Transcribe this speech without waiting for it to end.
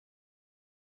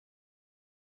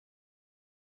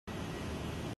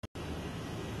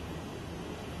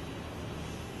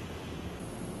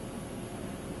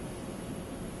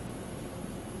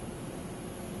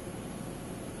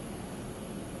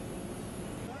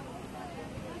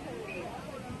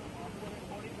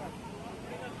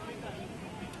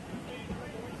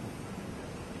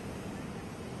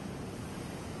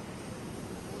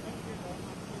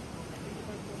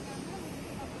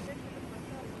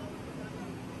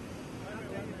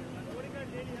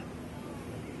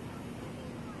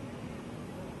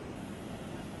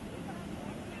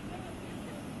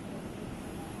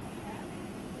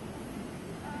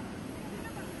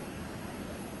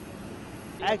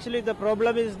Actually, the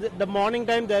problem is the morning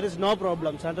time there is no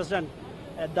problems. Understand?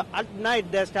 At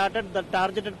night they started the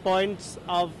targeted points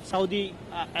of Saudi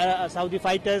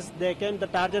fighters. They came the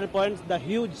targeted points. The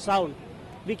huge sound.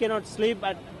 We cannot sleep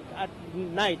at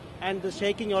night, and the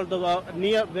shaking all the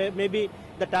near. Maybe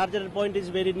the targeted point is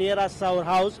very near us, our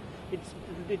house.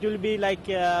 It will be like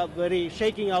very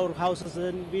shaking our houses,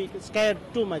 and we scared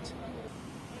too much.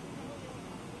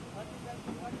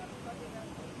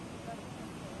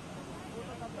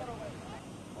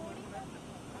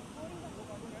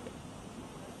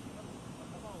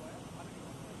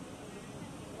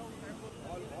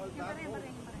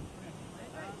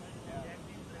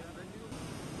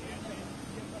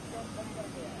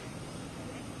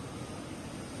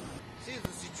 See, the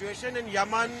situation in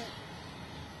Yemen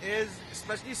is,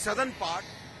 especially southern part,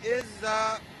 is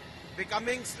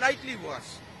becoming slightly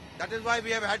worse. That is why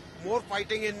we have had more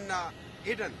fighting in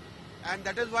Aden, and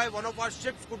that is why one of our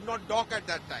ships could not dock at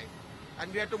that time,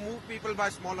 and we had to move people by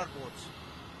smaller boats.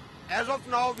 As of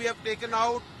now, we have taken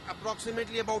out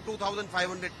approximately about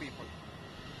 2,500 people.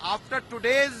 After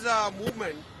today's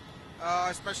movement,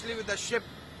 especially with the ship,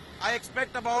 I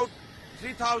expect about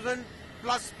 3,000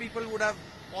 plus people would have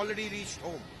already reached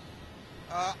home.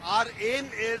 Our aim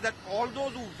is that all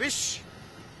those who wish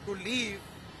to leave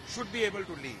should be able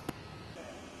to leave.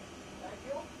 Thank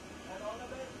you and all the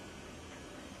best.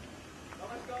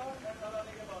 Namaskar and Radha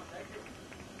ke baad. Thank you.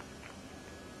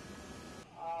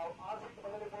 आज एक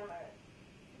बड़ा report है।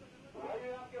 वायु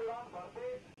यान के उड़ान भरते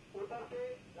उतरते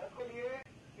रथ के लिए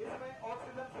इसमें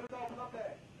ऑक्सीजन सुविधा उपलब्ध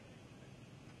है।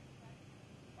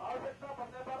 आवश्यकता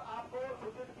पड़ने पर आपको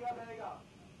सूचित किया जाएगा।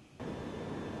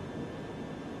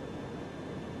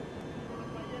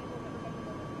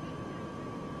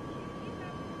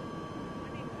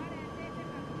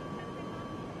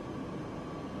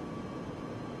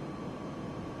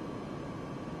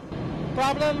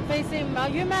 Problem facing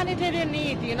humanitarian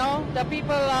need, the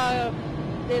people,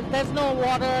 there's no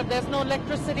water, there's no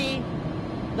electricity,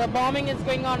 the bombing is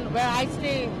going on. Where I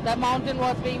stay, the mountain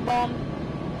was being bombed,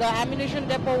 the ammunition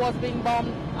depot was being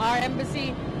bombed, our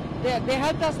embassy, they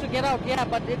helped us to get out, yeah,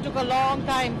 but it took a long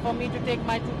time for me to take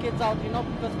my 2 kids out,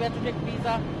 because we had to take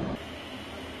visa.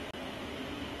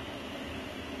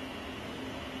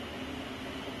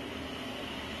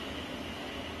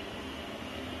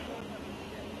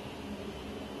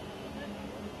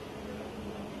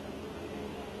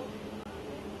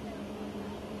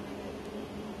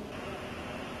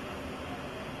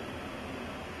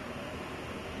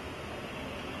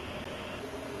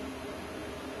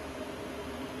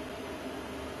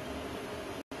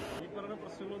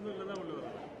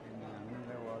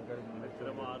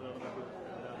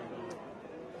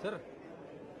 Sir,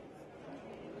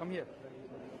 come here.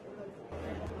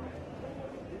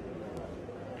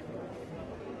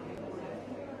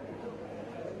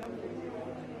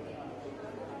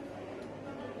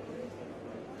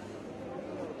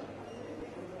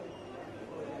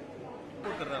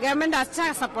 Government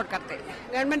अच्छा support करते हैं।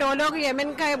 Government वो लोग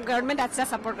Yemen का government अच्छा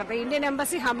support करते हैं। Indian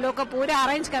embassy हम लोग को पूरे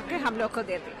अरेंज करके हम लोग को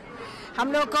देते हैं।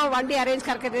 हम लोग को वंडी अरेंज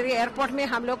करके दे रही है। एयरपोर्ट में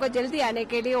हम लोग को जल्दी आने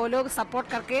के लिए वो लोग सपोर्ट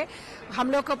करके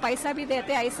हम लोग को पैसा भी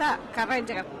देते हैं। ऐसा कर रहे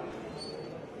हैं।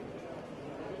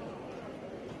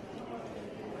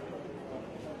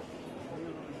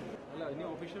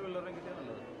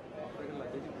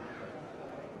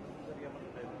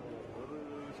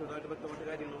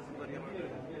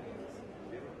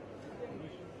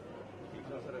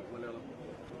 Mallyalam.